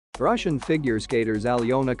Russian figure skaters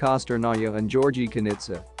Alyona Kostornaya and Georgy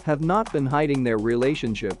Kunitsa have not been hiding their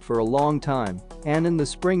relationship for a long time, and in the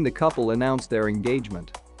spring the couple announced their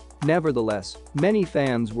engagement. Nevertheless, many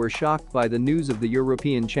fans were shocked by the news of the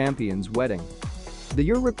European champion's wedding. The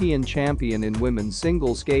European champion in women's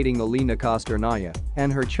single skating Alena Kostornaya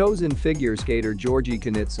and her chosen figure skater Georgy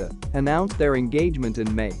Kunitsa announced their engagement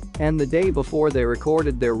in May, and the day before they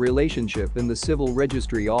recorded their relationship in the civil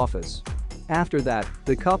registry office. After that,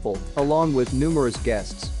 the couple, along with numerous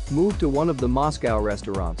guests, moved to one of the Moscow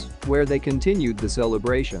restaurants, where they continued the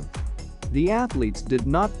celebration. The athletes did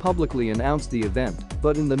not publicly announce the event,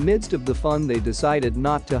 but in the midst of the fun they decided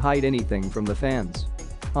not to hide anything from the fans.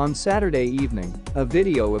 On Saturday evening, a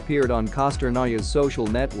video appeared on Kostornaya's social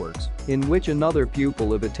networks, in which another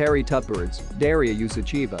pupil of Atari Tupperets, Daria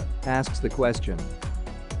Yusacheva, asks the question,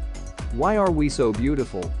 "Why are we so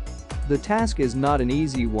beautiful?" The task is not an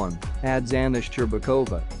easy one, adds Anna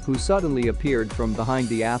Shcherbakova, who suddenly appeared from behind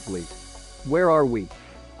the athlete. "Where are we?"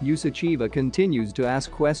 Yusacheva continues to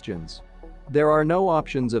ask questions. There are no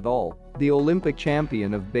options at all, the Olympic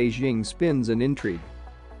champion of Beijing spins an intrigue.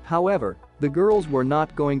 However, the girls were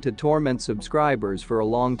not going to torment subscribers for a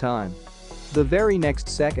long time. The very next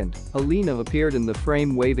second, Alena appeared in the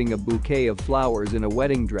frame waving a bouquet of flowers in a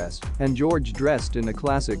wedding dress, and George dressed in a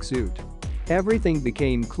classic suit. Everything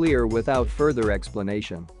became clear without further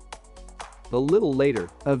explanation. A little later,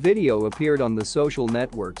 a video appeared on the social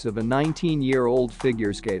networks of a 19-year-old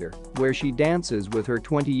figure skater, where she dances with her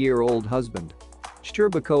 20-year-old husband.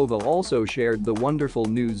 Shcherbakova also shared the wonderful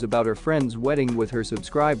news about her friend's wedding with her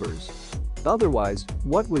subscribers. Otherwise,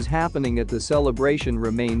 what was happening at the celebration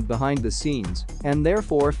remained behind the scenes, and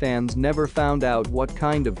therefore fans never found out what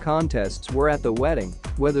kind of contests were at the wedding,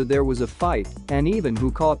 whether there was a fight, and even who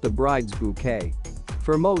caught the bride's bouquet.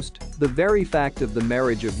 For most, the very fact of the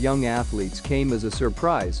marriage of young athletes came as a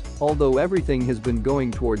surprise, although everything has been going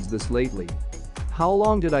towards this lately. How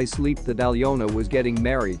long did I sleep that Alyona was getting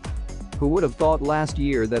married? Who would have thought last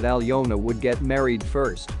year that Alyona would get married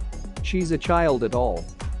first? She's a child at all.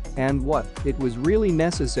 And what, it was really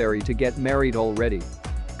necessary to get married already?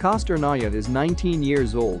 Kostornaya is 19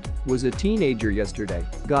 years old, was a teenager yesterday,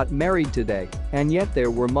 got married today, and yet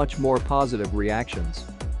there were much more positive reactions.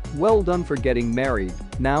 Well done for getting married,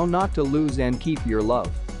 now not to lose and keep your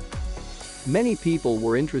love. Many people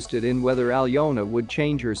were interested in whether Alyona would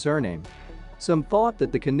change her surname. Some thought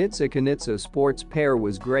that the Kunitsa sports pair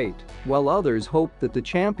was great, while others hoped that the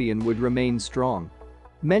champion would remain strong.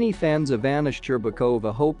 Many fans of Anna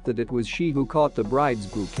Shcherbakova hoped that it was she who caught the bride's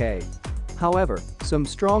bouquet. However, some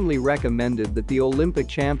strongly recommended that the Olympic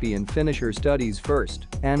champion finish her studies first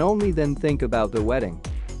and only then think about the wedding.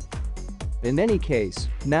 In any case,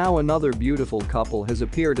 now another beautiful couple has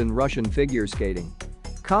appeared in Russian figure skating.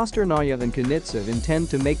 Kostornaya and Kunitsa intend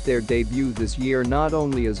to make their debut this year not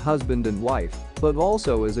only as husband and wife, but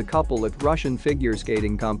also as a couple at Russian figure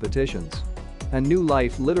skating competitions. A new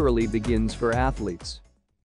life literally begins for athletes.